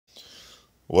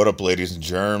What up, ladies and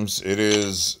germs? It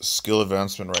is skill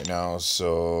advancement right now,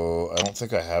 so I don't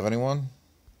think I have anyone.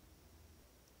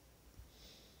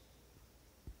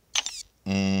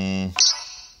 Okay,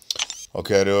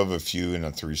 I do have a few in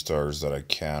the 3 stars that I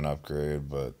can upgrade,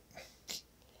 but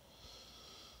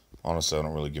honestly, I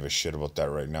don't really give a shit about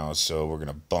that right now, so we're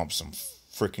gonna bump some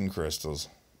freaking crystals.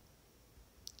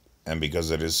 And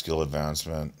because it is skill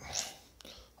advancement,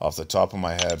 off the top of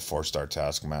my head, 4-star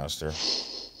Taskmaster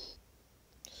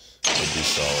would be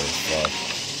solid. Fuck.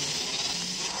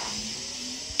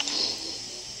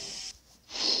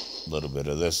 A little bit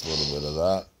of this, a little bit of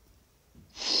that.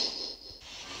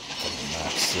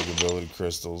 Max sig ability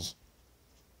crystals.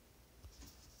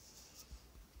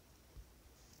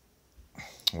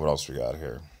 What else we got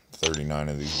here? 39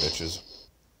 of these bitches.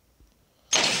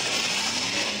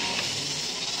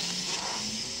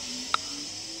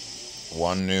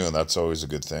 One new, and that's always a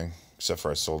good thing. Except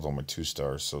for I sold all my 2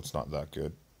 stars, so it's not that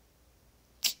good.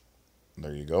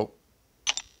 There you go.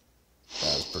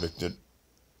 As predicted.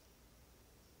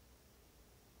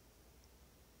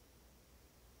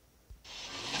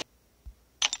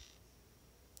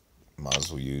 Might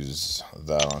as well use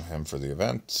that on him for the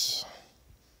event.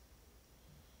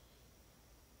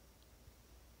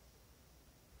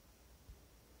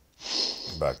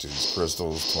 Back to these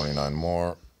crystals, 29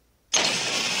 more.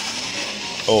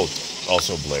 Oh,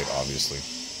 also Blade, obviously.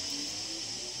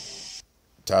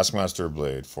 Taskmaster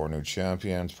Blade, 4 new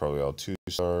champions, probably all 2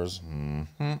 stars.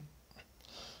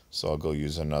 So I'll go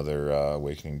use another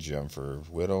Awakening Gem for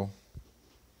Widow.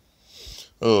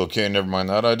 Oh, okay, never mind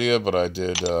that idea, but I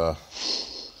did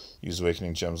use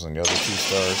Awakening Gems on the other 2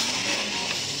 stars.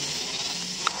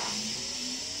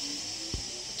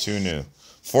 2 new.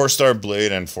 4-star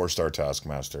Blade and 4-star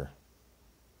Taskmaster.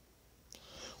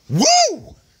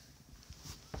 Woo!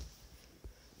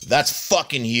 That's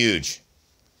fucking huge.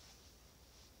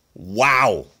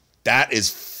 Wow. That is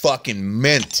fucking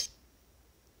mint.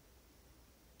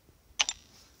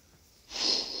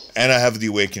 And I have the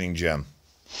Awakening Gem.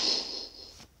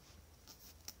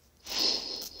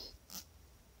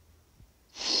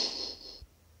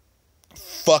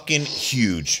 Fucking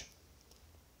huge.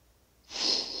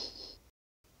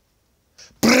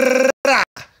 Brah,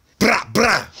 brah,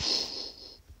 brah.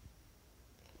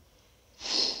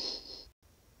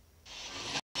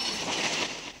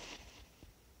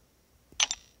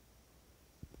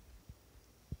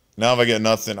 Now if I get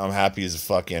nothing, I'm happy as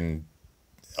fucking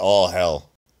all hell.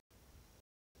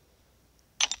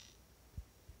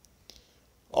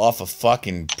 Off a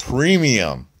fucking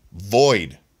premium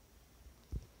void.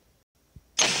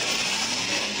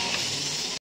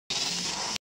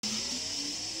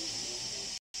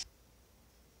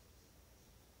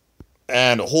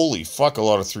 And holy fuck, a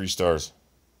lot of 3 stars.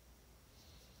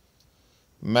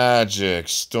 Magic,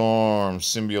 Storm,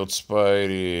 Symbiote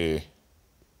Spidey.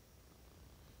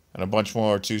 And a bunch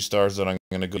more 2 stars that I'm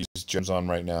going to go use gems on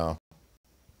right now.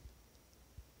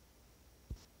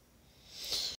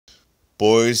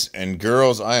 Boys and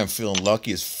girls, I am feeling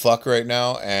lucky as fuck right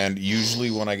now. And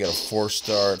usually when I get a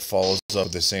 4-star, it follows up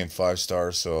with the same 5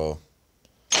 stars. So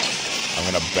I'm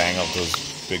going to bang out those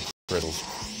big crystals.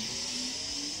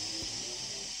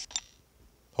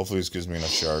 Hopefully this gives me enough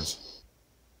shards.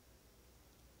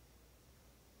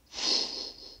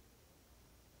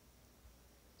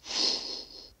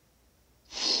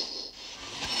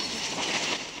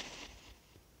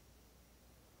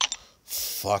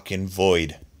 Fucking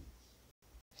void.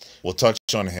 We'll touch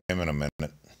on him in a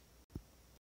minute.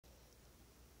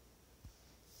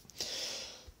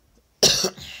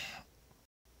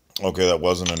 Okay, that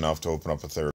wasn't enough to open up a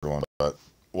 3rd one, but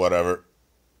whatever.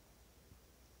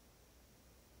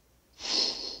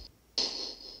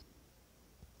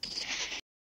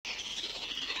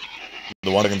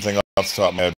 The one I can think off the top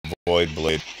of my head, Void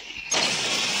Blade.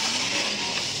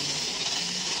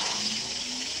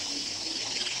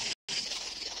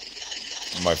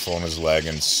 My phone is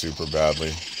lagging super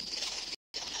badly.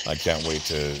 I can't wait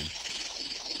to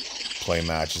play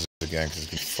matches again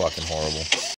because it's fucking horrible.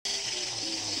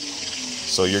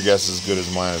 So your guess is as good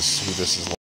as mine as who this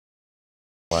is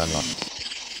landing on.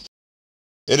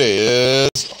 It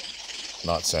is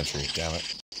not Sentry, damn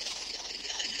it.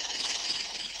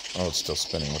 Oh, it's still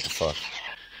spinning. What the fuck?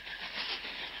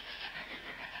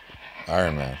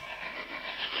 Iron Man.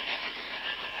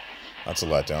 That's a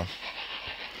letdown.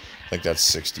 I think that's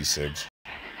 60 sigs.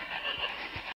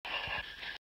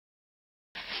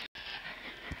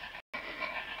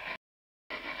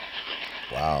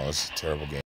 Wow, this is terrible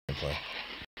gameplay.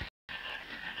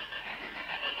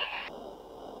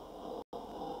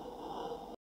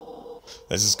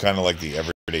 This is kind of like the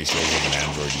everyday sales of an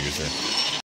Android user.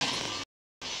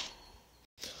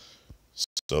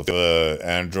 So if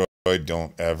Android,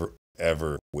 don't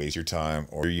ever waste your time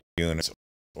or your units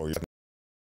or your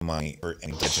money or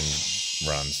any kitchen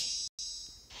runs.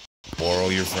 Borrow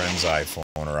your friend's iPhone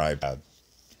or iPad.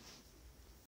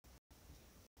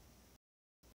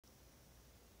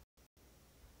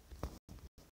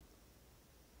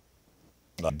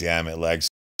 God damn, it lags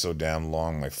so damn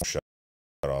long, my phone shut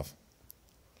off.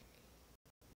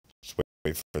 Just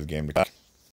wait for the game to come.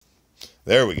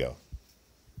 There we go.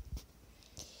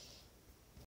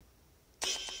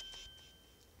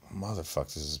 Motherfuck,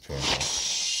 this is painful.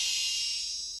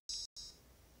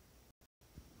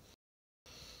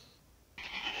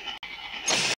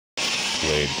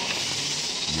 Blade.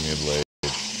 Give me a blade.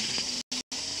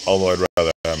 Although I'd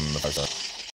rather have him if I start.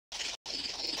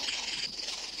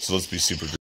 So let's be super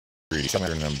greedy. Come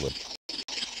here and then blade.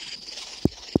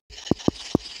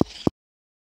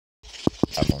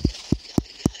 Have one.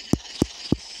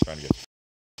 Trying to get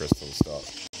Crystal to stop.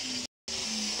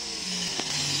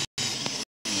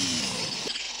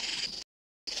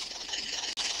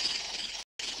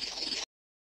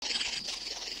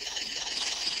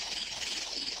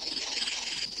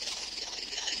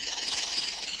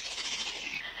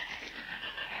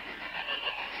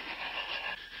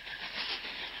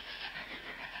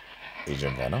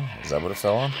 Agent Venom? Is that what it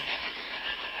fell on?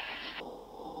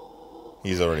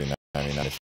 He's already 99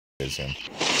 if it is him.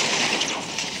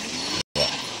 Yeah.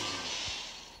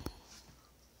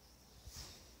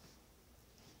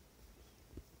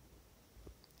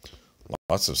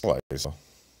 Lots of slides.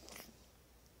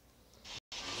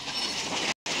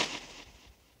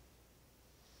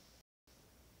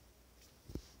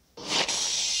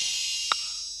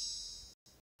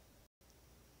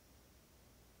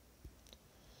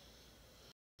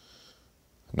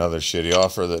 Another shitty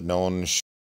offer that no one should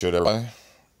ever buy.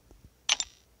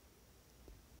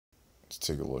 Let's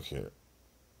take a look here.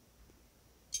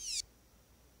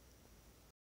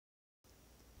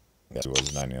 Yeah, it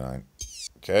was 99.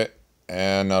 Okay.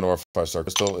 And now to our 5-star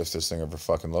crystal, if this thing ever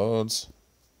fucking loads.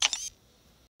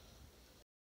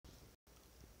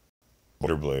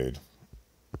 Blade.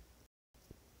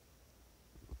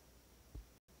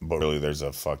 But really, there's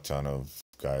a fuck ton of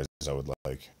guys I would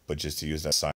like. But just to use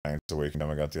that Science Awakening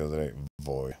I got the other day,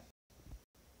 void.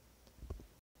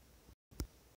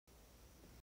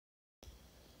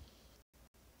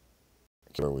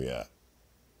 Okay, where are we at?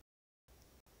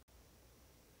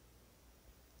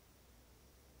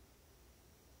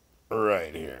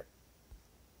 Right here.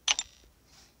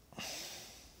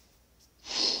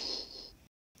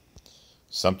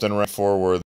 Something right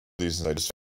forward. These I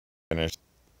just finished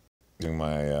doing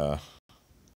my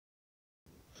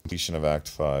completion of Act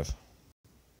 5.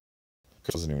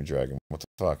 Wasn't even dragging. What the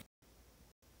fuck?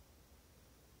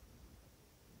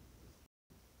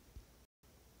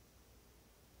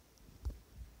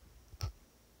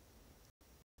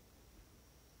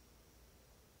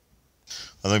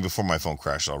 I think before my phone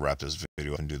crashes, I'll wrap this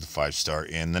video up and do the 5-star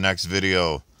in the next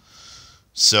video.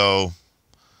 So,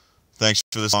 thanks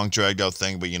for this long dragged out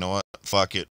thing, but you know what?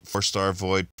 Fuck it. 4-star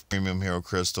Void Premium Hero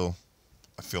Crystal.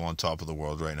 I feel on top of the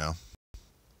world right now.